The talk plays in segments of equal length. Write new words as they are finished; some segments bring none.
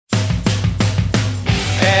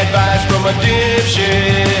Advice from a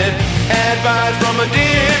dipshit. Advice from a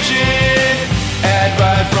dipshit.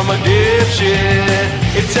 Advice from a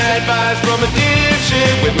dipshit. It's advice from a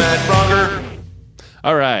dipshit with Matt Bronger.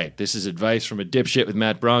 All right, this is Advice from a Dipshit with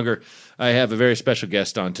Matt Bronger. I have a very special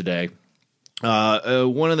guest on today.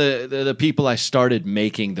 One of the people I started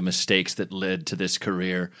making the mistakes that led to this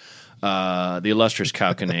career. The illustrious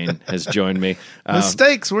Kinane has joined me.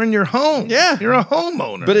 Mistakes were in your home. Yeah. You're a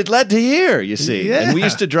homeowner. But it led to here, you see. Yeah. And we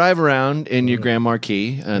used to drive around in your Grand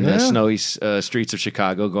Marquis on the snowy streets of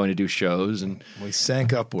Chicago going to do shows. And we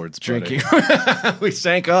sank upwards, drinking. We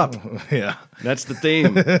sank up. Yeah. That's the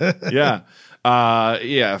theme. Yeah.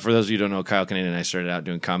 For those of you who don't know, Kyle Kinane and I started out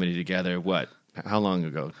doing comedy together. What? How long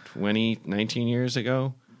ago? 19 years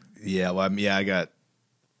ago? Yeah, well, I got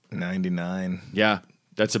 99. Yeah,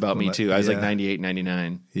 that's about me too. I was like 98,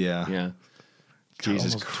 99. Yeah. Yeah.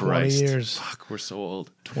 Jesus Almost Christ. 20 years. Fuck, we're so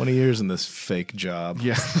old. 20 years in this fake job.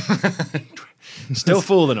 Yeah. Still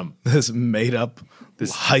fooling them. This made up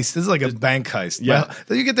heist. This is like a bank heist. Yeah. Well,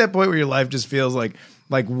 then you get that point where your life just feels like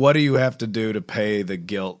what do you have to do to pay the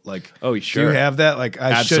guilt? Like, oh, sure. Do you have that? Like,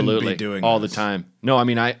 I Absolutely. shouldn't be doing all this. the time. No, I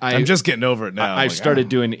mean, I'm just getting over it now. I've started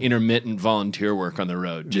doing intermittent volunteer work on the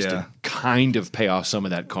road just to kind of pay off some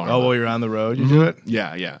of that karma. Oh, while you're on the road, you do it?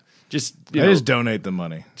 Yeah, yeah. Just I just donate the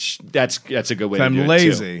money. That's a good way to do it. I'm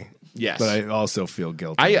lazy. Yes. But I also feel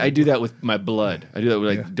guilty. I do that with my blood. I do that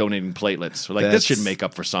with like donating platelets. Like this should make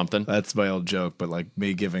up for something. That's my old joke, but like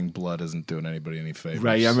me giving blood isn't doing anybody any favors.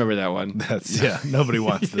 Right, yeah, I remember that one. Nobody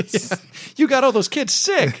wants this. Yeah. You got all those kids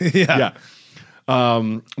sick. Yeah.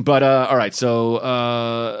 But all right,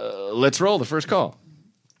 so let's roll the first call.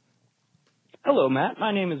 Hello, Matt.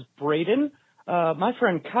 My name is Braden. My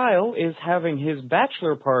friend Kyle is having his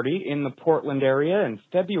bachelor party in the Portland area in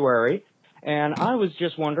February. And I was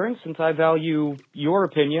just wondering, since I value your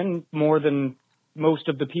opinion more than most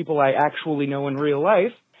of the people I actually know in real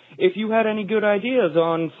life, if you had any good ideas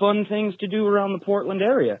on fun things to do around the Portland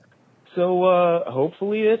area. So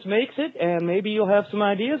hopefully this makes it, and maybe you'll have some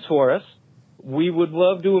ideas for us. We would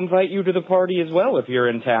love to invite you to the party as well if you're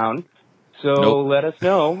in town. So let us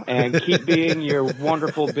know, and keep being your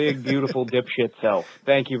wonderful, big, beautiful dipshit self.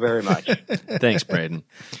 Thank you very much. Thanks, Braden.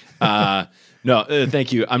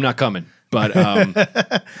 Thank you. I'm not coming. But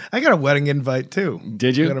I got a wedding invite too.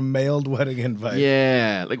 Did you? I got a mailed wedding invite.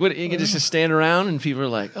 Yeah. Like what? You can just stand around and people are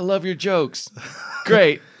like, "I love your jokes."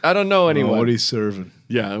 Great. I don't know anyone. What he's serving?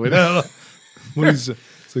 Yeah. What is it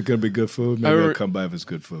gonna be good food? Maybe I'll come by if it's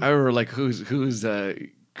good food. I remember like who's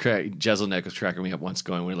Jeselnik was tracking me up once,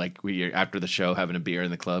 going, we after the show having a beer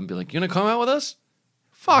in the club and be like, "You gonna come out with us?"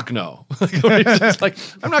 Fuck no. Like,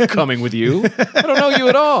 I'm not coming with you. I don't know you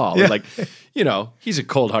at all. Yeah. Like, he's a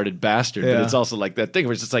cold-hearted bastard, but it's also like that thing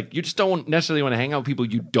where it's just like, you just don't necessarily want to hang out with people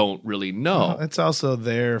you don't really know. Well, it's also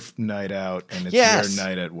their night out, and it's your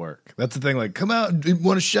night at work. That's the thing. Like, come out,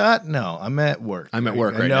 want a shot? No, I'm at work. I'm at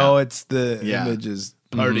work right now. I know it's the image is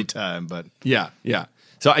party time, but. Yeah.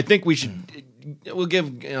 So I think we'll give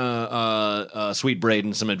Sweet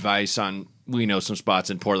Braden some advice on, we know some spots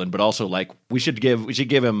in Portland, but also like we should give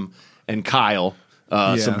him and Kyle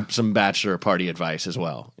some bachelor party advice as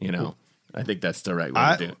well. I think that's the right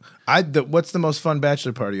way to do it. What's the most fun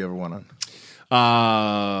bachelor party you ever went on?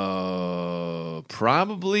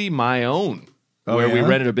 Probably my own. Where we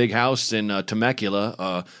rented a big house in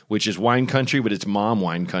Temecula, which is wine country, but it's mom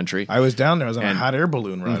wine country. I was down there. I was on a hot air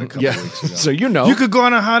balloon ride a couple weeks ago. So you could go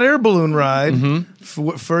on a hot air balloon ride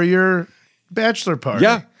for your bachelor party.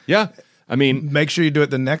 Yeah. I mean, make sure you do it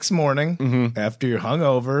the next morning after you're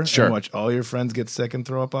hungover. Sure. And watch all your friends get sick and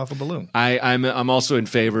throw up off a balloon. I'm also in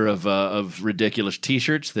favor of ridiculous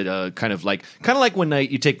T-shirts that kind of like when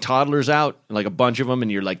you take toddlers out, like a bunch of them, and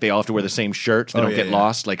you're like they all have to wear the same shirts. They don't get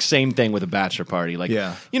lost. Like same thing with a bachelor party. Like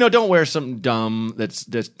don't wear something dumb that's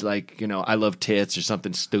like I love tits or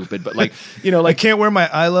something stupid. But like I can't wear my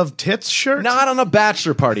I love tits shirt. Not on a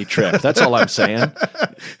bachelor party trip. That's all I'm saying.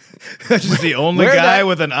 Just the only guy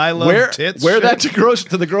with an I love tits. Wear shirt? that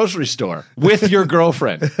to the grocery store with your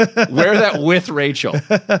girlfriend. Wear that with Rachel.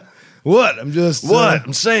 What? I'm just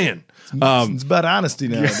I'm saying. It's about honesty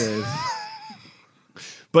nowadays.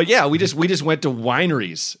 But yeah, we just went to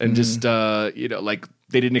wineries and just like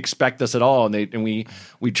they didn't expect us at all, and we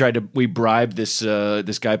bribed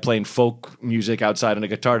this guy playing folk music outside on a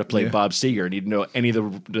guitar to play Bob Seger, and he didn't know any of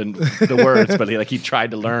the words, but he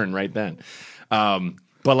tried to learn right then.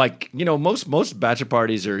 But like most bachelor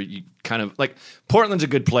parties are kind of like Portland's a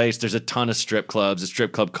good place. There's a ton of strip clubs. The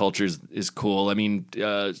strip club culture is cool. I mean,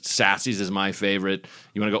 Sassy's is my favorite.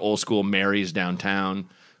 You want to go old school, Mary's downtown,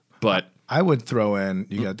 but. I would throw in.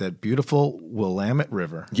 You got that beautiful Willamette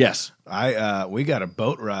River. Yes. We got a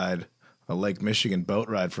boat ride. A Lake Michigan boat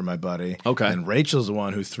ride for my buddy. Okay. And Rachel's the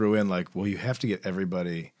one who threw in like, well, you have to get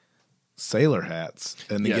everybody sailor hats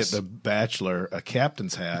and to get the bachelor a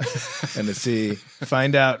captain's hat and to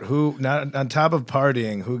find out who, not on top of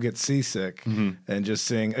partying, who gets seasick and just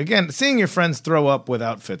seeing your friends throw up with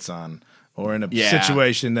outfits on. Or in a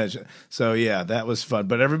situation that, that was fun.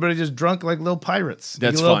 But everybody just drunk like little pirates.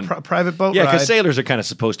 That's fun. Private boat ride. Yeah, because sailors are kind of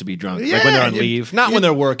supposed to be drunk, like when they're on leave, not when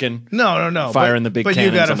they're working. No. Firing the big cannons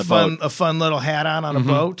you got on the boat. a fun little hat on a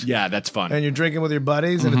boat. Yeah, that's fun. And you're drinking with your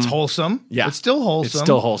buddies, and it's wholesome. Yeah, it's still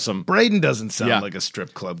wholesome. Braden doesn't sound like a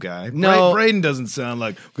strip club guy. No, Braden doesn't sound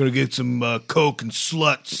like gonna get some coke and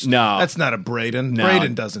sluts. No, that's not a Braden. No.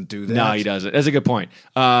 Braden doesn't do that. No, he doesn't. That's a good point.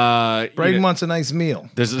 Braden wants a nice meal.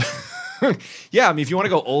 Yeah, I mean, if you want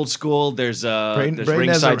to go old school, there's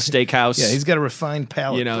Ringside Steakhouse. Yeah, he's got a refined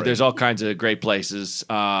palate. There's all kinds of great places.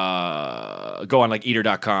 Go on like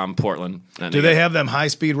eater.com, Portland. Do they have them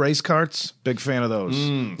high-speed race carts? Big fan of those.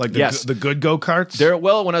 Like the good go-karts?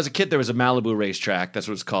 Well, when I was a kid, there was a Malibu racetrack. That's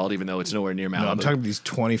what it's called, even though it's nowhere near Malibu. No, I'm talking about these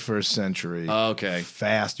 21st century. Okay.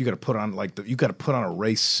 Fast. You got to put on a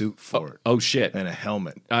race suit for it. Oh shit. And a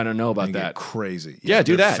helmet. I don't know about that. Crazy. Yeah,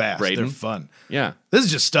 do that. Fast. Braden. They're fun. Yeah. This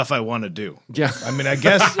is just stuff I want to do. Yeah. I mean, I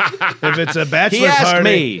guess if it's a bachelor he asked party,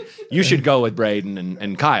 me. You should go with Braden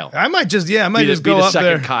and Kyle. I might just go up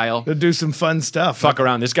there Kyle to do some fun stuff. Fuck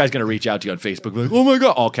around. This guy's gonna reach out to you on Facebook, like, oh my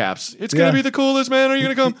god, all caps. It's gonna be the coolest, man. Are you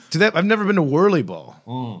gonna come? I've never been to Whirly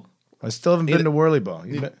Ball. I still haven't been to Whirly Ball.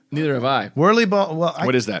 Neither have I. Whirly Ball. Well,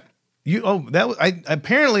 what is that?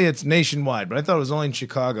 Apparently it's nationwide, but I thought it was only in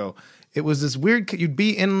Chicago. It was this weird. You'd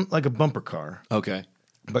be in like a bumper car. Okay.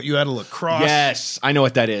 But you had a lacrosse. Yes, I know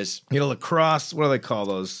what that is. You had a lacrosse. What do they call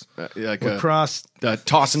those? Like lacrosse. The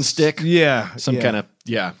toss and stick. Yeah. Kind of.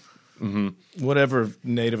 Yeah. Mm-hmm. Whatever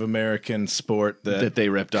Native American sport that they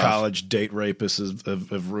ripped off. College date rapists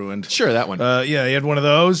have ruined. Sure, that one. You had one of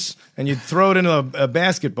those, and you'd throw it into a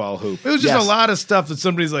basketball hoop. It was just a lot of stuff that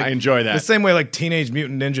somebody's like. I enjoy that. The same way like Teenage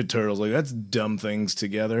Mutant Ninja Turtles. Like, that's dumb things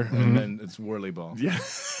together, and then it's Whirly Ball. Yeah.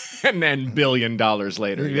 And then $1 billion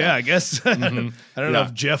later. Yeah, I guess. I don't know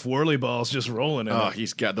if Jeff Whirlyball's just rolling in it.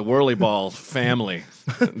 He's got the Whirlyball family.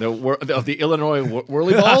 Of the Illinois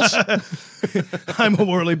Whirlyballs? I'm a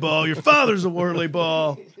Whirlyball. Your father's a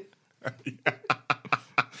Whirlyball.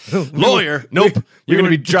 Lawyer? Nope. You're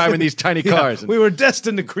going to be driving these tiny cars. We were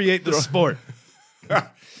destined to create the sport.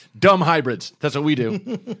 Dumb hybrids. That's what we do.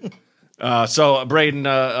 So, Braden,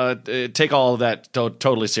 take all of that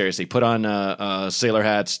totally seriously. Put on sailor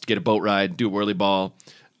hats, get a boat ride, do a whirly ball.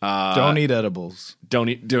 Don't eat edibles. Do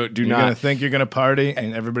you're not. You're going to think you're going to party,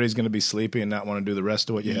 and everybody's going to be sleepy and not want to do the rest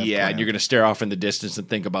of what you have planned. And you're going to stare off in the distance and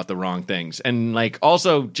think about the wrong things. And,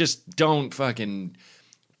 also, just don't fucking...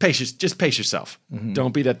 pace yourself. Mm-hmm.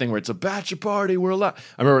 Don't be that thing where it's a bachelor party. We're allowed.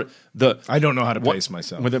 I remember I don't know how to pace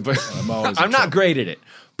myself. I'm not great at it.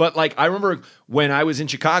 But I remember when I was in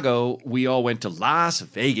Chicago, we all went to Las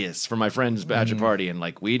Vegas for my friend's bachelor party, and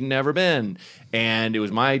we'd never been. And it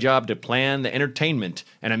was my job to plan the entertainment,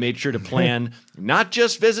 and I made sure to plan not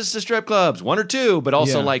just visits to strip clubs, one or two, but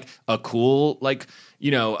also a cool we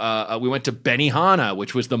went to Benihana,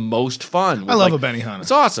 which was the most fun. I love a Benihana. It's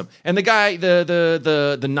awesome. And the guy,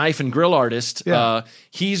 the knife and grill artist,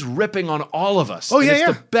 he's ripping on all of us. Oh,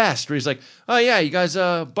 it's the best. Where he's like, oh, yeah, you guys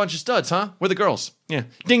a bunch of studs, huh? We're the girls. Yeah.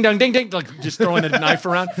 Ding, dong, ding, ding. Just throwing the knife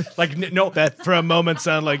around. No. That for a moment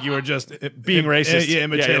sounded like you were just being racist.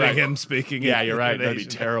 Imitating him speaking. Yeah, you're right. That'd be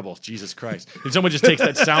terrible. Jesus Christ. If someone just takes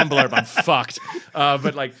that sound blurb, I'm fucked.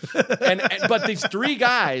 But these three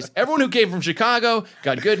guys, everyone who came from Chicago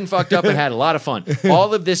got good and fucked up and had a lot of fun.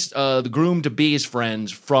 All of this, the groom-to-be's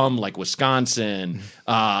friends from Wisconsin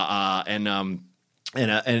and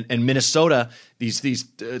Minnesota, these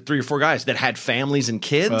 3 or 4 guys that had families and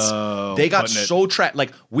kids, they got so trapped.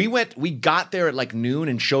 We got there at noon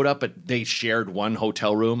and showed up they shared one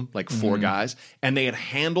hotel room, 4 guys, and they had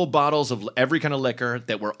handled bottles of every kind of liquor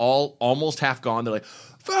that were all almost half gone. They're like,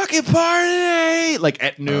 fucking party!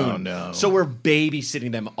 At noon. Oh, no. So we're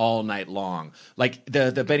babysitting them all night long.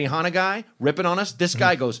 The Benihana guy ripping on us, this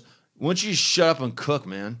guy goes, why don't you just shut up and cook,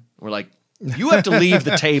 man? We're like, you have to leave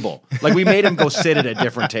the table. We made him go sit at a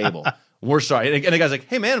different table. We're sorry. And the guy's like,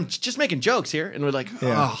 hey, man, I'm just making jokes here. And we're like,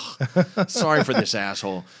 sorry for this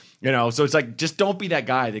asshole. So it's just don't be that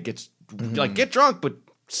guy that gets, get drunk, but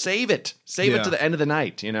save it. Save it to the end of the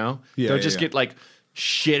night, Don't just get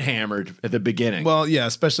shit hammered at the beginning. Well, yeah,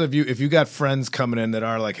 especially if you got friends coming in that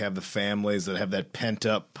are like have the families that have that pent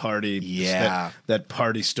up party. Yeah. That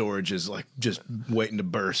party storage is like just waiting to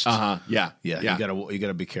burst. Yeah. Yeah. You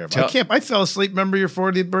gotta be careful. I fell asleep. Remember your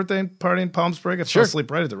 40th birthday party in Palm Springs? I fell asleep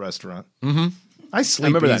right at the restaurant. Mm-hmm. I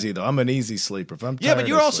sleep easy though. I'm an easy sleeper. If I'm tired, but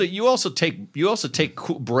you also take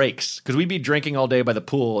cool breaks because we'd be drinking all day by the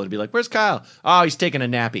pool and be like, "Where's Kyle? Oh, he's taking a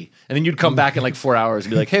nappy." And then you'd come back in like 4 hours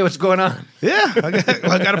and be like, "Hey, what's going on?" Yeah,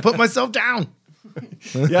 I got to put myself down.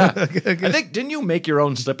 Yeah, I think didn't you make your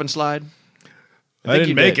own slip and slide? I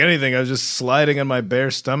didn't make anything. I was just sliding on my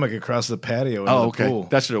bare stomach across the patio into the pool.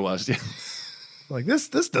 That's what it was. Yeah. Like this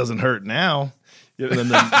doesn't hurt now. And then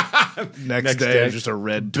the next day, just a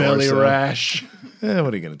red belly torso. rash.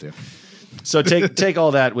 What are you gonna do? So take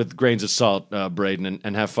all that with grains of salt, Braden,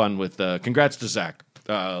 and have fun with. Congrats to Zach.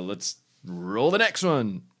 Let's roll the next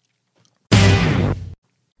one.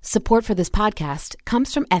 Support for this podcast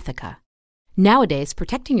comes from Ethica. Nowadays,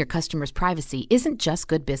 protecting your customers' privacy isn't just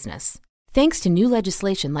good business. Thanks to new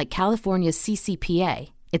legislation like California's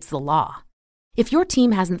CCPA, it's the law. If your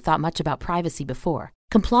team hasn't thought much about privacy before,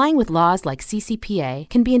 complying with laws like CCPA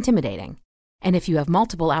can be intimidating. And if you have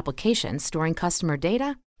multiple applications storing customer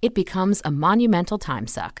data, it becomes a monumental time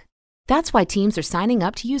suck. That's why teams are signing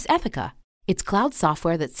up to use Ethica. It's cloud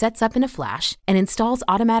software that sets up in a flash and installs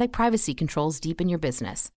automatic privacy controls deep in your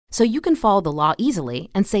business, so you can follow the law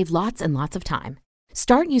easily and save lots and lots of time.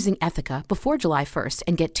 Start using Ethica before July 1st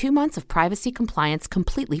and get 2 months of privacy compliance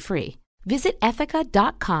completely free. Visit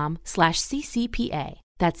ethica.com/CCPA.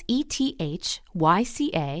 That's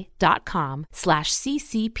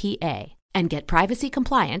ethyca.com/CCPA. And get privacy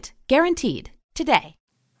compliant, guaranteed, today.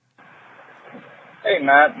 Hey,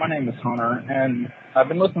 Matt. My name is Hunter, and I've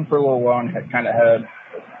been listening for a little while and kind of had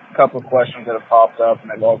a couple of questions that have popped up, and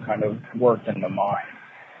they've all kind of worked in my mind.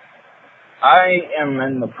 I am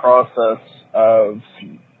in the process of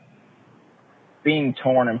being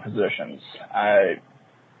torn in positions. A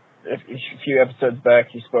few episodes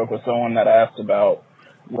back, you spoke with someone that asked about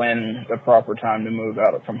when the proper time to move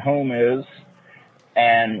out from home is.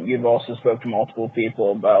 And you've also spoke to multiple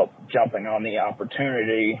people about jumping on the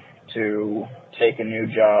opportunity to take a new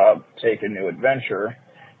job, take a new adventure.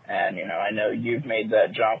 And, I know you've made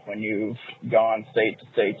that jump when you've gone state to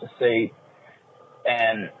state to state.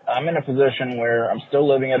 And I'm in a position where I'm still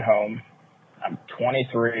living at home. I'm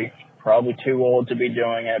 23, probably too old to be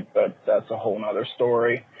doing it, but that's a whole nother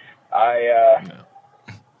story.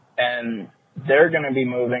 And they're going to be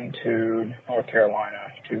moving to North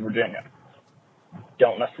Carolina, to Virginia.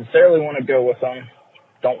 Don't necessarily want to go with them.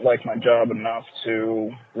 Don't like my job enough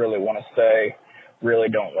to really want to stay. Really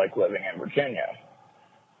don't like living in Virginia.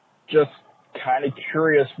 Just kind of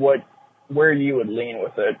curious where you would lean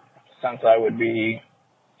with it, since I would be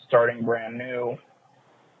starting brand new.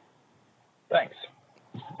 Thanks.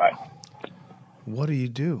 Bye. What do you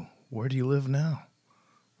do? Where do you live now?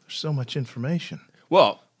 There's so much information.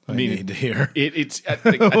 Well, I need to hear. I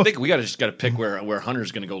think we just got to pick where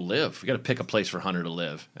Hunter's going to go live. We got to pick a place for Hunter to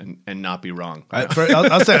live and not be wrong.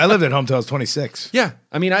 I'll say I lived at home till I was 26. Yeah,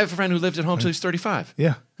 I mean, I have a friend who lived at home till he's 35.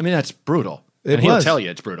 Yeah, I mean that's brutal. He'll tell you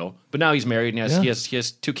it's brutal. But now he's married and he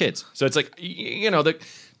has 2 kids. So it's like the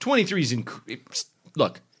 23's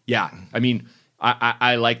look. Yeah, I mean,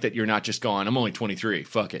 I like that you're not just going, I'm only 23.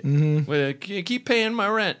 Fuck it. Mm-hmm. Well, keep paying my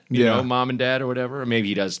rent. You know, mom and dad or whatever. Or maybe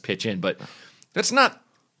he does pitch in, but that's not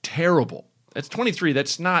terrible. That's 23.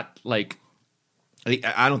 That's not like,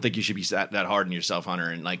 I don't think you should be that hard on yourself, Hunter.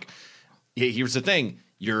 And like, here's the thing: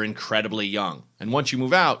 you're incredibly young, and once you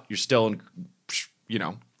move out, you're still,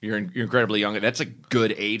 you're incredibly young. That's a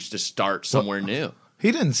good age to start somewhere new.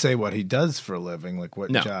 He didn't say what he does for a living, like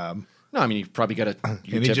what job. No, I mean, you've probably got a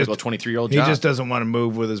typical 23-year-old job. He just doesn't want to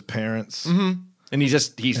move with his parents. Mm-hmm. And he's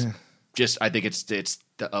just, I think it's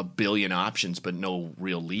a billion options, but no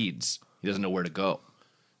real leads. He doesn't know where to go.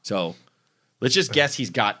 So let's just guess he's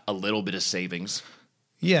got a little bit of savings.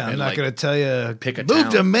 Yeah, I'm not going to tell you. Pick a move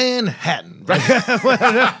town. to Manhattan.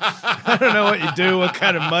 I don't know what you do, what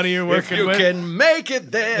kind of money you're working with. If you can make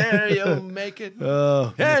it there, you'll make it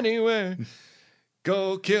anywhere.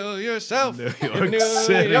 Go kill yourself. New York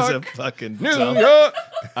City is a fucking New dump. York.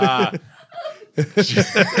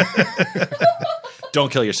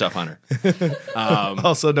 Don't kill yourself, Hunter.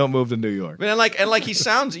 Also, don't move to New York. And like he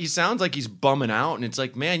sounds like he's bumming out, and it's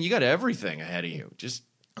like, man, you got everything ahead of you. Just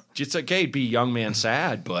okay, be young man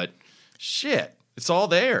sad, but shit, it's all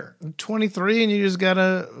there. 23, and you just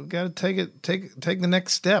gotta take the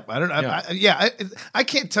next step. I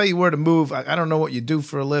can't tell you where to move. I don't know what you do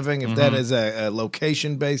for a living. If that is a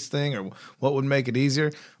location based thing, or what would make it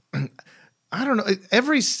easier. I don't know.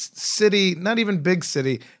 Every city, not even big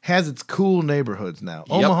city, has its cool neighborhoods now.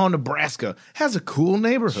 Omaha, Nebraska has a cool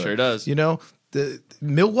neighborhood. Sure does. You know,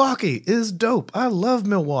 Milwaukee is dope. I love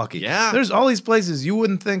Milwaukee. Yeah. There's all these places you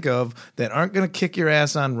wouldn't think of that aren't going to kick your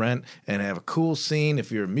ass on rent and have a cool scene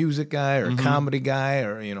if you're a music guy or a comedy guy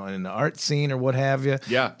or, you know, in the art scene or what have you.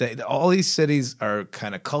 Yeah. All these cities are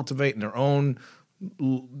kind of cultivating their own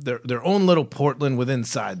little Portland within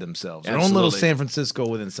inside themselves, their own little San Francisco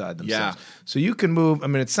within inside themselves. Yeah. So you can move. I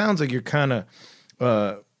mean, it sounds like you're kind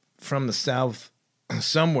of from the South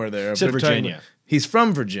somewhere there. Said Virginia. He's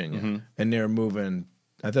from Virginia, and they're moving.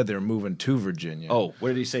 I thought they were moving to Virginia. Oh,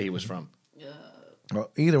 where did he say he was from?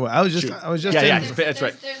 Well, either way, I was just. That's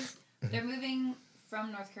right. They're moving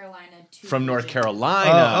from North Carolina to From North Virginia.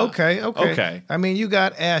 Carolina. Okay. I mean, you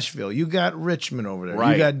got Asheville, you got Richmond over there,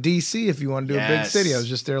 Right. you got D.C. if you want to do a big Yes. city. I was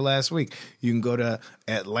just there last week. You can go to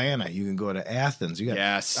Atlanta, you can go to Athens. You got.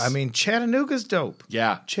 Yes. I mean, Chattanooga's dope.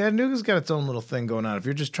 Yeah. Chattanooga's got its own little thing going on. If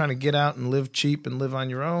you're just trying to get out and live cheap and live on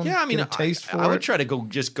your own, Yeah, I mean, get a taste for I would it. try to go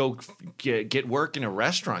get work in a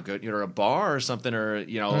restaurant, or a bar or something, or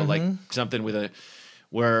like something with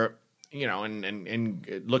where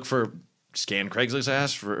and look for scan Craigslist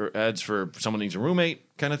ads for someone who needs a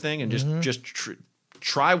roommate kind of thing, and just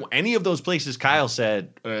try any of those places. Kyle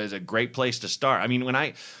said is a great place to start. I mean, when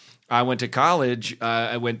I went to college,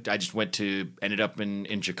 ended up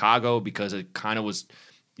in Chicago because it kind of was,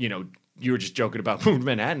 you were just joking about moving to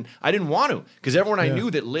Manhattan. I didn't want to because everyone I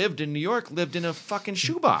knew that lived in New York lived in a fucking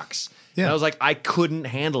shoebox. Yeah. And I was like, I couldn't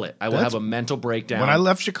handle it. I would have a mental breakdown. When I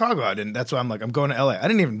left Chicago, I didn't. That's why I'm like, I'm going to L.A. I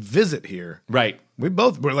didn't even visit here. Right. We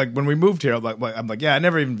both were like, when we moved here, I'm like, yeah, I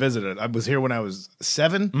never even visited. I was here when I was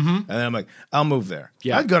 7, and then I'm like, I'll move there.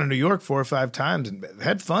 Yeah. I'd gone to New York 4 or 5 times and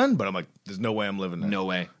had fun, but I'm like, there's no way I'm living there. No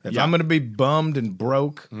way. If Yeah. I'm going to be bummed and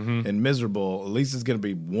broke and miserable, at least it's going to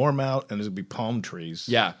be warm out and there's going to be palm trees.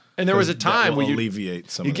 Yeah. And there was a time where you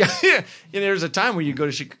alleviate some of that. yeah, there was a time where you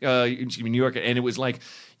go to New York, and it was like,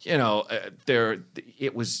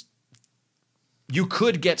 it was. You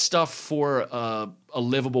could get stuff for a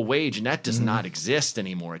livable wage, and that does not exist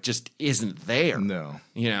anymore. It just isn't there. No.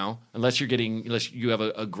 Unless you have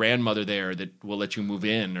a grandmother there that will let you move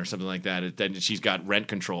in or something like that. Then she's got rent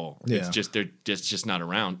control. Yeah. It's just they're just not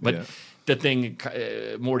around. But Yeah. the thing,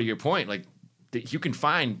 more to your point, like you can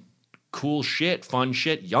find cool shit, fun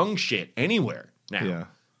shit, young shit anywhere now. Yeah.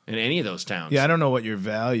 In any of those towns. Yeah, I don't know what your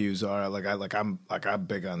values are. I'm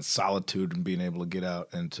big on solitude and being able to get out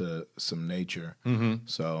into some nature.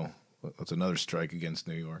 So that's another strike against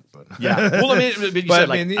New York. But Yeah. Well, I mean, but you said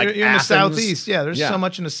like you're in the Athens. southeast. Yeah, there's so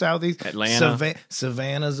much in the southeast. Atlanta.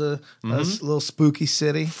 Savannah's a little spooky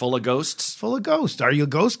city Full of ghosts. full of ghosts. Are you a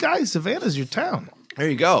ghost guy? Savannah's your town. There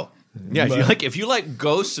you go. Yeah, if you like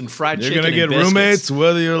ghosts and fried You're chicken, gonna get and biscuits, roommates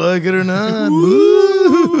whether you like it or not.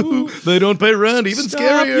 Woo! They don't pay rent. Even Stop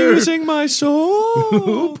scarier. using my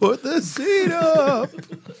soul. Put the seat up.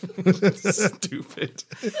 Stupid.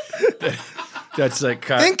 That's like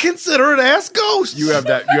Inconsiderate ass ghosts. you have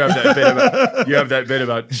that bit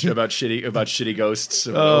about shitty ghosts.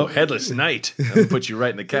 Headless Knight. I'll put you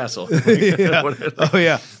right in the castle.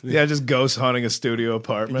 Yeah, just ghost haunting a studio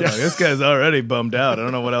apartment. Like, this guy's already bummed out. I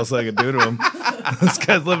don't know what else I could do to him. This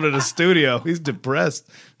guy's living in a studio. He's depressed.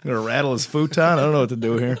 I'm gonna rattle his futon. I don't know what to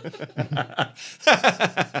do here.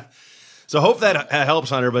 So hope that helps,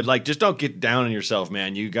 Hunter. But just don't get down on yourself,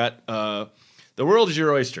 man. You got the world is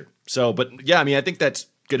your oyster. So, but yeah, I mean, I think that's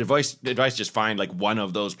good advice. Just find one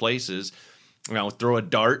of those places. Throw a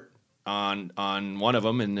dart on one of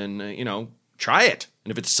them, and then try it.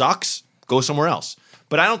 And if it sucks, go somewhere else.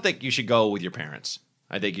 But I don't think you should go with your parents.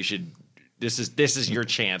 I think you should. This is your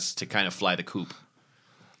chance to kind of fly the coop.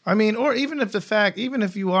 I mean, or even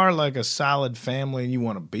if you are like a solid family and you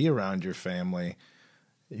want to be around your family,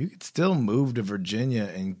 you could still move to Virginia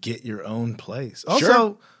and get your own place.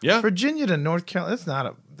 Also, Virginia to North Carolina, it's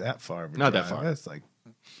not that far of a Not drive. that far. It's like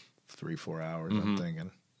 3-4 hours, I'm thinking.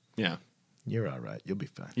 Yeah. You're all right. You'll be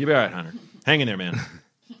fine. You'll be all right, Hunter. Hang in there, man.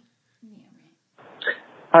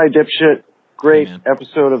 Hi, dipshit. Great Hey, man.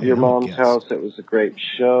 episode of Your Yeah, Mom's yes. House. It was a great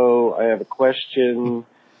show. I have a question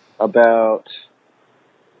about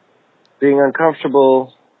being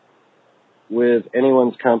uncomfortable with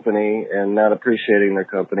anyone's company and not appreciating their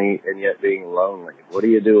company and yet being lonely. What do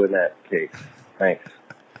you do in that case? Thanks.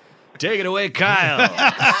 Take it away, Kyle.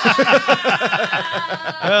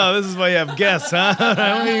 Oh, this is why you have guests, huh? Why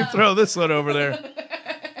don't you throw this one over there?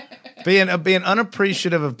 Being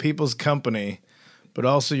unappreciative of people's company, but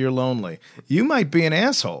also you're lonely. You might be an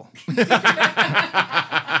asshole.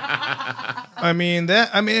 I'm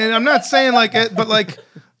not saying like it, but like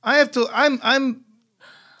I have to.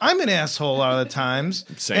 I'm an asshole a lot of the times.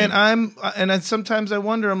 Same. And sometimes I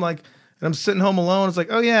wonder, I'm like, and I'm sitting home alone. It's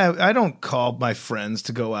like, oh yeah, I don't call my friends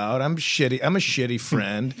to go out. I'm shitty. I'm a shitty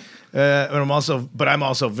friend. And I'm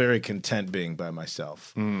also very content being by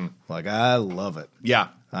myself. Like, I love it. Yeah.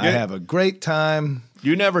 I have a great time.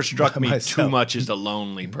 You never struck me myself. too much as a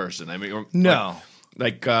lonely person. I mean, No.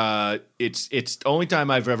 Like it's the only time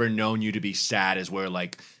I've ever known you to be sad is where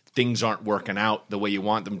like things aren't working out the way you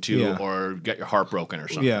want them to, Yeah. or get your heart broken or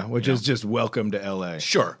something. Yeah, which is just welcome to LA.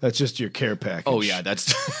 Sure. That's just your care package. Oh yeah, that's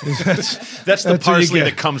the that's what you parsley get.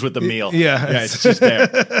 that comes with the meal. Yeah. It's just there.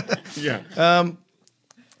 Yeah.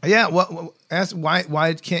 Yeah, ask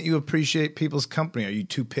why can't you appreciate people's company? Are you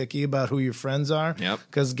too picky about who your friends are? Yep.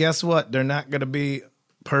 Because guess what? They're not going to be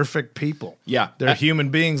perfect people. Yeah. They're human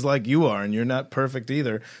beings like you are, and you're not perfect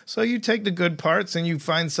either. So you take the good parts and you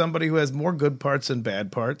find somebody who has more good parts than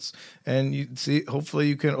bad parts, and you see. Hopefully,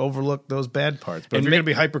 you can overlook those bad parts. But if you're going to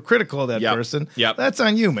be hypercritical of that person, that's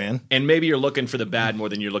on you, man. And maybe you're looking for the bad more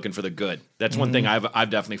than you're looking for the good. That's one thing I've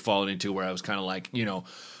definitely fallen into, where I was kind of like,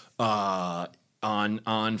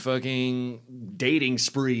 on fucking dating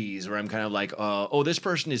sprees, where I'm kind of like, this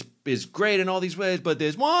person is great in all these ways, but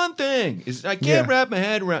there's one thing is I can't wrap my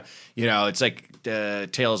head around. It's like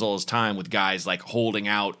tales all his time with guys like holding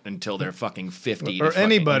out until they're fucking 50 or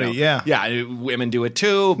anybody. Yeah, women do it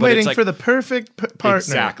too. But Waiting it's like, for the perfect partner.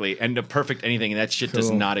 Exactly, and the perfect anything, and that shit does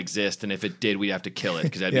not exist. And if it did, we'd have to kill it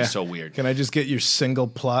because that'd be so weird. Can I just get your single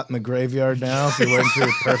plot in the graveyard now? If you're waiting for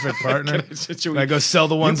your perfect partner, can I go sell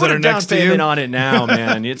the ones that are next to you? Payment on it now,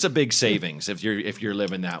 man. It's a big savings if you're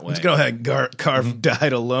living that way. Let's go ahead and carve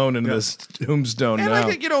 "died alone" into this tombstone and now.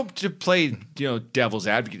 Like, to play devil's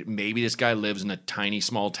advocate, maybe this guy lives in a tiny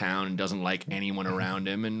small town and doesn't like anyone around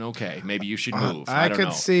him, and okay, maybe you should move. I don't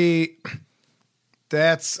know. See.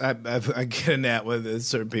 That's I get in that with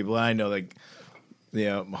certain people I know, like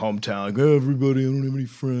hometown. Like, oh, everybody, I don't have any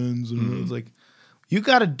friends. And it's like, you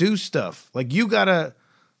got to do stuff. Like, you got to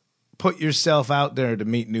put yourself out there to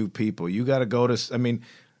meet new people. You got to go to. I mean,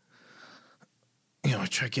 I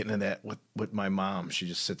try getting into that with my mom. She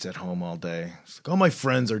just sits at home all day. She's like, all my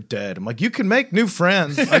friends are dead. I'm like, you can make new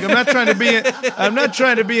friends. Like, I'm not trying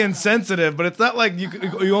to be insensitive, but it's not like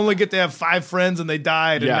you only get to have 5 friends and they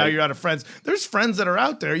died and now you're out of friends. There's friends that are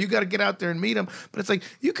out there. You got to get out there and meet them. But it's like,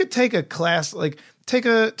 you could take a class, like take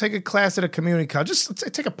a class at a community college. Just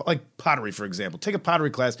take a, like, pottery, for example. Take a pottery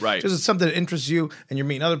class. Right. Just something that interests you, and you're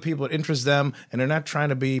meeting other people that interest them, and they're not trying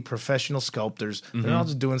to be professional sculptors. They're all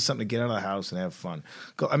just doing something to get out of the house and have fun.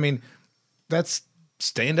 That's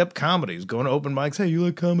stand-up comedy. It's going to open mics. Hey, you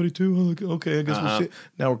like comedy too? I'm like, okay, I guess we'll see.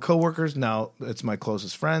 Now we're coworkers. Now it's my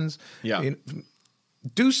closest friends. Yeah.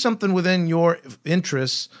 Do something within your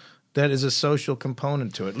interests that is a social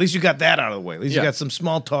component to it. At least you got that out of the way. At least you got some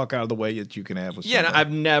small talk out of the way that you can have with somebody. Yeah,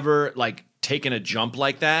 I've never taken a jump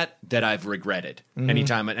like that I've regretted.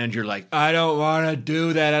 Anytime, and you're like, I don't want to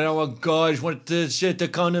do that. I don't want God. I just want this shit to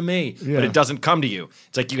come to me. Yeah. But it doesn't come to you.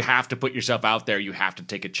 It's like you have to put yourself out there. You have to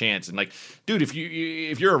take a chance. And like, dude, if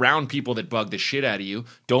you're around people that bug the shit out of you,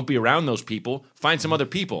 don't be around those people. Find some other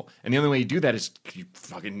people. And the only way you do that is you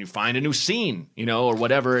find a new scene, or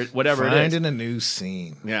whatever it is. Finding a new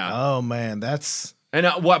scene. Yeah. Oh man, that's. And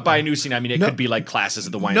what by a new scene? I mean, it could be like classes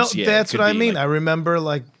at the YMCA. No, that's what I mean. Like, I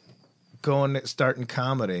remember starting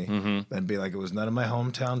comedy and be like, it was none of my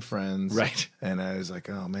hometown friends. Right. And I was like,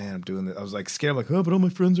 oh man, I'm doing this. I was like scared. I'm like, oh, but all my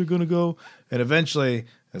friends are going to go. And eventually I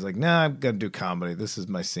was like, nah, I'm going to do comedy. This is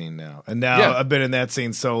my scene now. And now I've been in that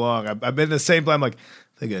scene so long. I've been in the same place. I'm like,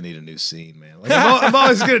 I think I need a new scene, man. Like, I'm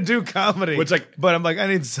always going to do comedy. But I'm like, I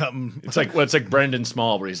need something. It's like Brendan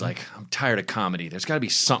Small, where he's like, I'm tired of comedy. There's got to be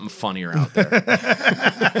something funnier out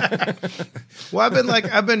there. Well,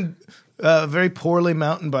 I've been very poorly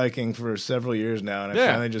mountain biking for several years now, and I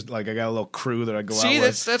finally just I got a little crew that I go out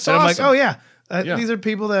with. That's and awesome. I'm like, oh yeah. These are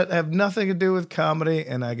people that have nothing to do with comedy,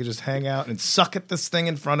 and I can just hang out and suck at this thing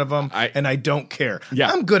in front of them, and I don't care. Yeah.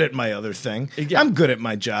 I'm good at my other thing. Yeah. I'm good at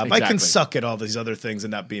my job. Exactly. I can suck at all these other things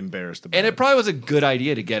and not be embarrassed about it. And it probably was a good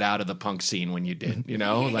idea to get out of the punk scene when you did.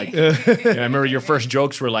 I remember your first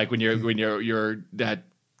jokes were like when you're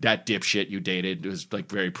that dipshit you dated was like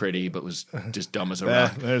very pretty, but was just dumb as a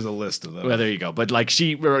rock. There's a list of them. Well, there you go. But like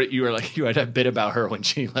you had a bit about her when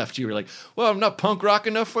she left. You were like, well, I'm not punk rock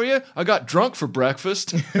enough for you. I got drunk for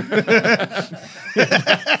breakfast. Remember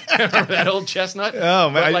that old chestnut? Oh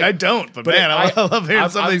man, I don't. But man, I love hearing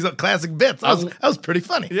some of these classic bits. That was pretty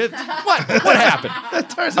funny. What happened?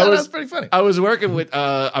 That was pretty funny. I was working with.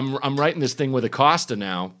 I'm writing this thing with Acosta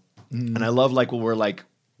now, and I love when we're like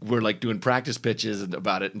we're like doing practice pitches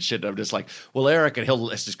about it and shit. And I'm just like, well, Eric, and he'll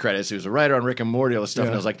list his credits. He was a writer on Rick and Morty, all this stuff.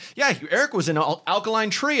 And I was like, yeah, Eric was in Alkaline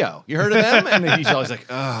Trio. You heard of them? And he's always like,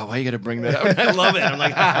 oh, why are you going to bring that up? And I love it. I'm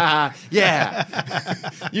like, ha, yeah.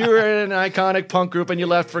 You were in an iconic punk group and you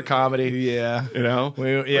left for comedy. Yeah. You know?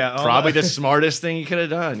 Probably the smartest thing you could have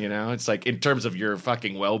done, you know? It's like in terms of your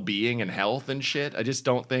fucking well-being and health and shit, I just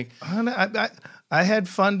don't think. I had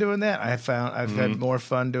fun doing that. I've had more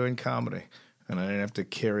fun doing comedy. And I didn't have to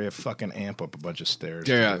carry a fucking amp up a bunch of stairs.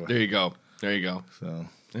 Yeah, there you go. There you go. So,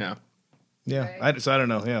 yeah. Yeah. I don't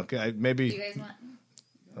know. Yeah. Okay, maybe. Do you guys want?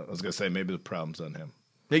 I was going to say maybe the problem's on him.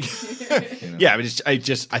 Yeah, I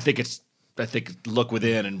think look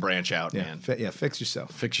within and branch out, man. Fix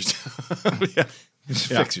yourself. Fix yourself. Yeah.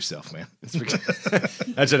 Fix yourself, man.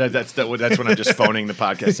 That's when I'm just phoning the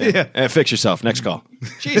podcast in. Yeah. Fix yourself. Next call.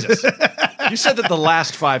 Jesus. You said that the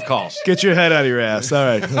last 5 calls. Get your head out of your ass. All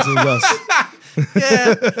right. That's what else.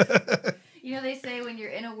 Yeah. You know, they say when you're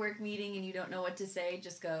in a work meeting and you don't know what to say,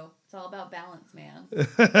 just go, it's all about balance, man.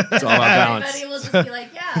 It's all about balance. Everybody will just be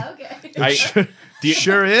like, yeah, okay.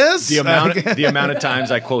 Sure is. The amount of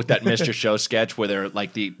times I quote that Mr. Show sketch where they're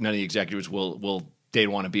like none of the executives will they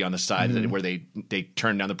want to be on the side where they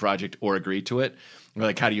turn down the project or agree to it. We're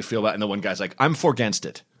like, how do you feel about it? And the one guy's like, I'm for against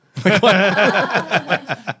it. Like,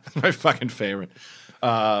 what? My fucking favorite. We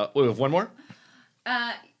have one more?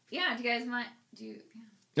 Yeah, do you guys mind?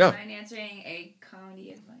 Mind answering a comedy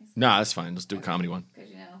advice? No, that's fine. Let's do a comedy one. Because,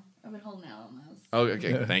 I've been holding out on those. Oh,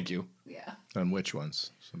 okay. Thank you. Yeah. On which ones?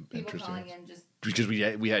 Some People interesting calling ones. in just... Because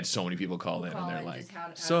we had so many people call in and they're like,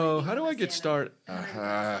 how do I get started?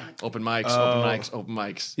 Open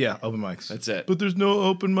mics. Yeah, open mics. That's it. But there's no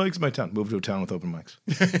open mics in my town. Move to a town with open mics.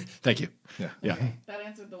 Thank you. Yeah. Okay. That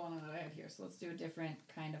answered the one that I had here, so let's do a different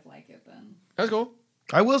kind of like it then. That's cool.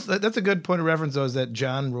 That's a good point of reference, though, is that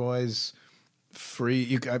John Roy's free.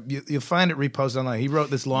 You'll find it reposted online. He wrote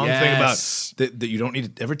this long thing about that you don't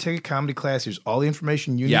need to ever take a comedy class. Here's all the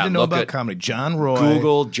information you need to know about comedy. John Roy.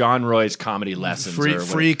 Google John Roy's comedy lessons.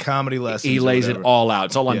 Free comedy lessons. He lays it all out.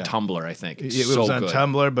 It's all on Tumblr, I think. It was on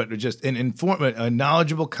Tumblr, but just a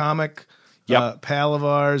knowledgeable comic pal of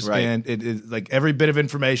ours, and it like every bit of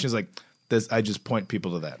information is like this. I just point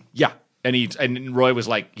people to that. Yeah, and Roy was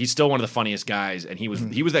like, he's still one of the funniest guys, and he was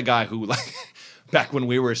that guy who like. Back when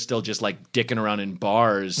we were still just like dicking around in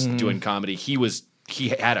bars doing comedy, he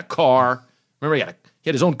had a car. Remember, he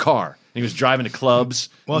had his own car. And he was driving to clubs.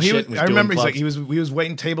 Well, I remember he was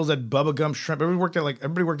waiting tables at Bubba Gump Shrimp.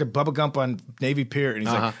 Everybody worked at Bubba Gump on Navy Pier, and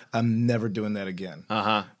he's like, I'm never doing that again.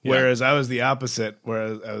 Whereas I was the opposite,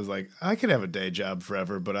 where I was like, I could have a day job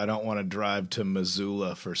forever, but I don't want to drive to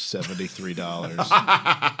Missoula for $73.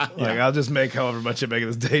 I'll just make however much I make at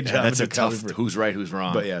this day job. That's a tough. Who's right? Who's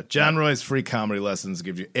wrong? But yeah, John Roy's free comedy lessons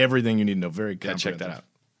gives you everything you need to know. Very good. Check that out.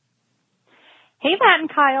 Hey, Matt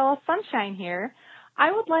and Kyle, Sunshine here. I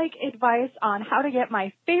would like advice on how to get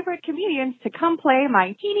my favorite comedians to come play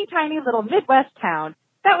my teeny tiny little Midwest town.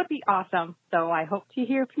 That would be awesome. So I hope to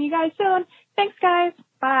hear from you guys soon. Thanks, guys.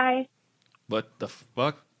 Bye. What the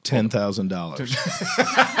fuck?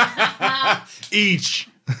 $10,000 each.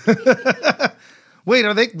 Wait,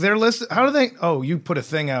 they're listed? How do they? Oh, you put a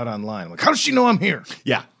thing out online. Like, how does she know I'm here?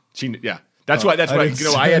 Yeah, That's why.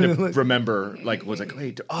 I had to remember. Like, was like,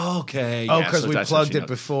 wait, okay. Oh, because we plugged it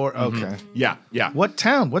before. Okay. Yeah. What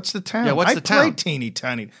town? What's the town? Yeah, what's the town? I play teeny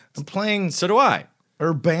tiny. I'm playing. So do I.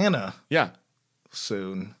 Urbana. Yeah.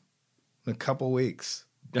 Soon, in a couple weeks.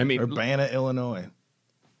 I mean, Urbana, Illinois.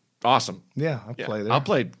 Awesome. Yeah, I'll play there. I'll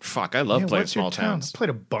play. Fuck, I love playing small towns. I played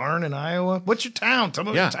a barn in Iowa. What's your town? Tell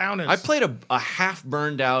me what your town is. I played a half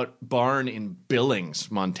burned out barn in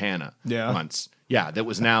Billings, Montana. Yeah. Once. Yeah, that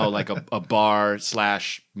was now like a bar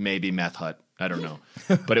 / maybe meth hut. I don't know.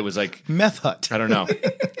 But it was like... Meth hut. I don't know.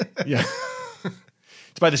 Yeah.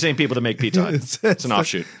 It's by the same people that make Pizza Hut. It's an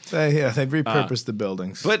offshoot. They repurposed the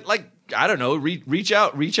buildings. But like, I don't know, reach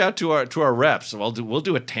out to our reps. We'll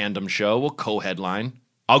do a tandem show. We'll co-headline.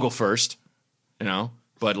 I'll go first,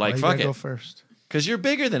 But like, fuck it. Go first. Because you're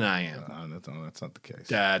bigger than I am. That's not the case.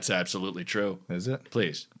 That's absolutely true. Is it?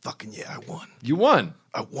 Please. Fucking yeah, I won. You won.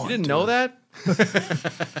 I won. You didn't know that?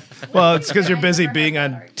 Well, it's because you're busy being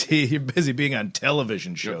on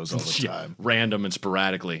television shows all the time, random and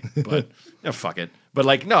sporadically. But fuck it. But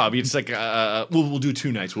like, no, I mean, it's like we'll do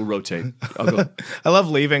 2 nights. We'll rotate. I'll go. I love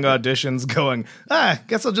leaving auditions going,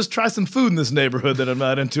 guess I'll just try some food in this neighborhood that I'm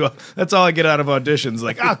not into. That's all I get out of auditions.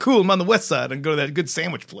 Like, cool, I'm on the west side and go to that good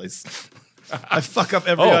sandwich place. I fuck up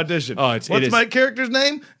every audition. What's my character's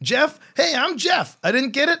name? Jeff? Hey, I'm Jeff. I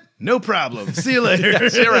didn't get it? No problem. See you later.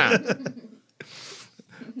 See you around.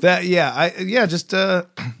 Just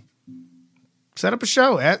set up a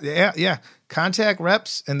show. Yeah. Contact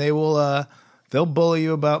reps, and they will. They'll bully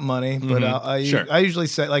you about money, but I usually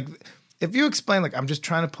say, like, if you explain, like, I'm just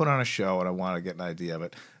trying to put on a show and I want to get an idea of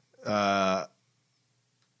it.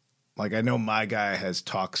 Like, I know my guy has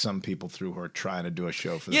talked some people through who are trying to do a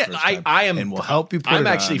show for the first time. I am, and will help you put I'm it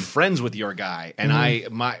actually on. friends with your guy, and I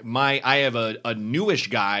have a newish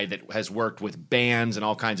guy that has worked with bands and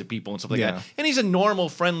all kinds of people and stuff like that, and he's a normal,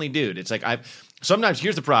 friendly dude. It's like sometimes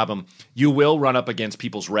here's the problem: you will run up against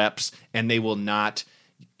people's reps, and they will not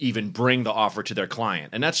even bring the offer to their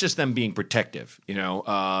client, and that's just them being protective. You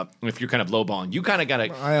know, if you're kind of lowballing, you kind of got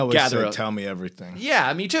to. I always say, tell me everything.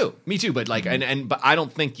 Yeah, me too. But like, but I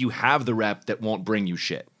don't think you have the rep that won't bring you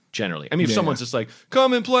shit. Generally, I mean, if someone's just like,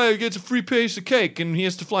 come and play, gets a free piece of cake, and he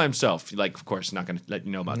has to fly himself, like, of course, not going to let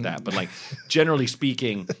you know about that. But like, generally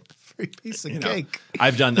speaking. Free piece of cake.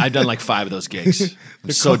 I've done like 5 of those gigs.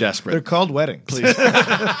 I'm so desperate. They're called weddings. Please. You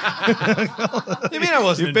mean I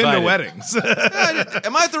wasn't You've been to invited? weddings.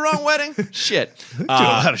 Am I at the wrong wedding? Shit. Do a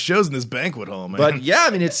lot of shows in this banquet hall, man. But yeah,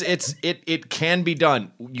 I mean, it can be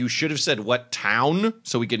done. You should have said what town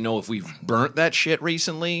so we could know if we've burnt that shit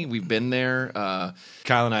recently. We've been there.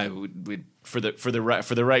 Kyle and I would for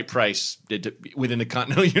the right price within the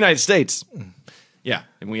continental United States. Yeah,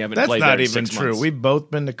 and we haven't played there in 6 months. That's not even true. We've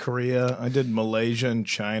both been to Korea. I did Malaysia and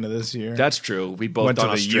China this year. That's true. We both went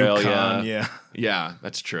done to the Australia. Yukon, Yeah,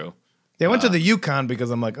 that's true. Yeah, I went to the Yukon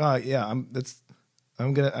because I'm like, oh yeah, I'm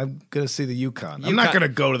gonna see the Yukon. I'm not gonna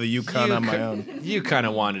go to the Yukon on my own. You kind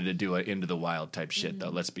of wanted to do it into the wild type shit, though.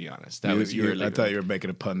 Let's be honest. That was your. I thought you were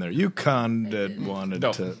making a pun there. Yukon wanted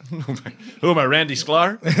to. Who am I, Randy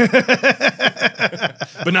Sklar?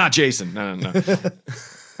 But not Jason. No.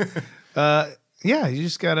 Yeah, you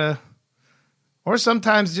just gotta, or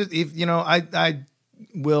sometimes just if I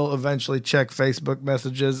will eventually check Facebook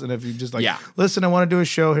messages, and if you just like, listen, I want to do a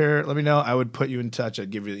show here, let me know. I would put you in touch. I'd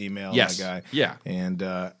give you the email, yes, my guy. Yeah, and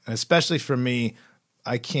especially for me,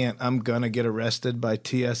 I'm gonna get arrested by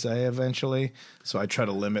TSA eventually, so I try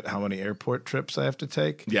to limit how many airport trips I have to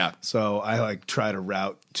take. Yeah, so I like try to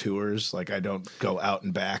route tours. Like I don't go out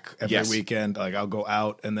and back every weekend. Like I'll go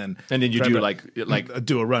out and then you do like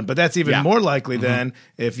do a run. But that's even more likely than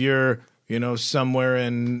if you're somewhere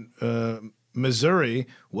in Missouri.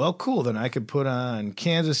 Well, cool. Then I could put on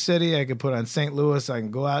Kansas City. I could put on St. Louis. I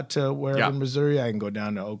can go out to wherever in Missouri. I can go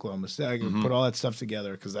down to Oklahoma City. I can put all that stuff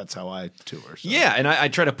together because that's how I tour. So. Yeah, and I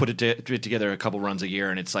try to put it together a couple runs a year,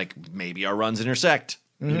 and it's like maybe our runs intersect.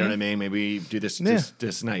 You know what I mean? Maybe do this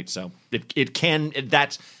night. So it can.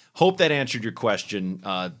 That's hope that answered your question.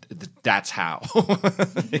 That's how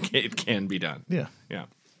it can be done. Yeah.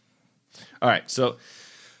 All right. So.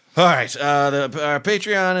 All right, our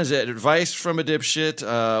Patreon is at Advice from a Dipshit.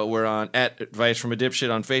 We're on at Advice from a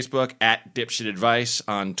Dipshit on Facebook, at Dipshit Advice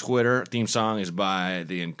on Twitter. Theme song is by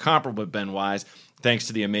the incomparable Ben Wise. Thanks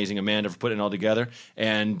to the amazing Amanda for putting it all together,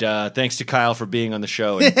 and thanks to Kyle for being on the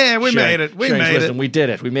show. And we made it. We did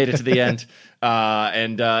it. We made it to the end.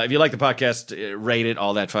 And if you like the podcast, rate it,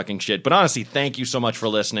 all that fucking shit. But honestly, thank you so much for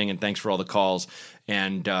listening, and thanks for all the calls.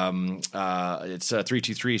 And it's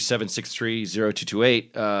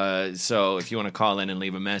 323-763-0228. So if you want to call in and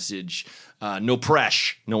leave a message, no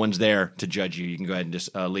pressure. No one's there to judge you. You can go ahead and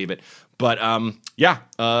just leave it. But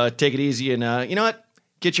take it easy, and you know what?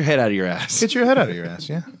 Get your head out of your ass. Get your head out of your ass,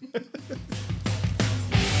 yeah.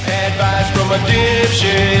 Advice from a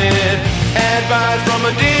dipshit. Advice from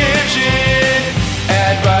a dipshit.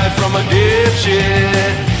 Advice from a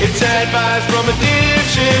dipshit. It's advice from a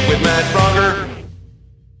dipshit with Matt Bronger.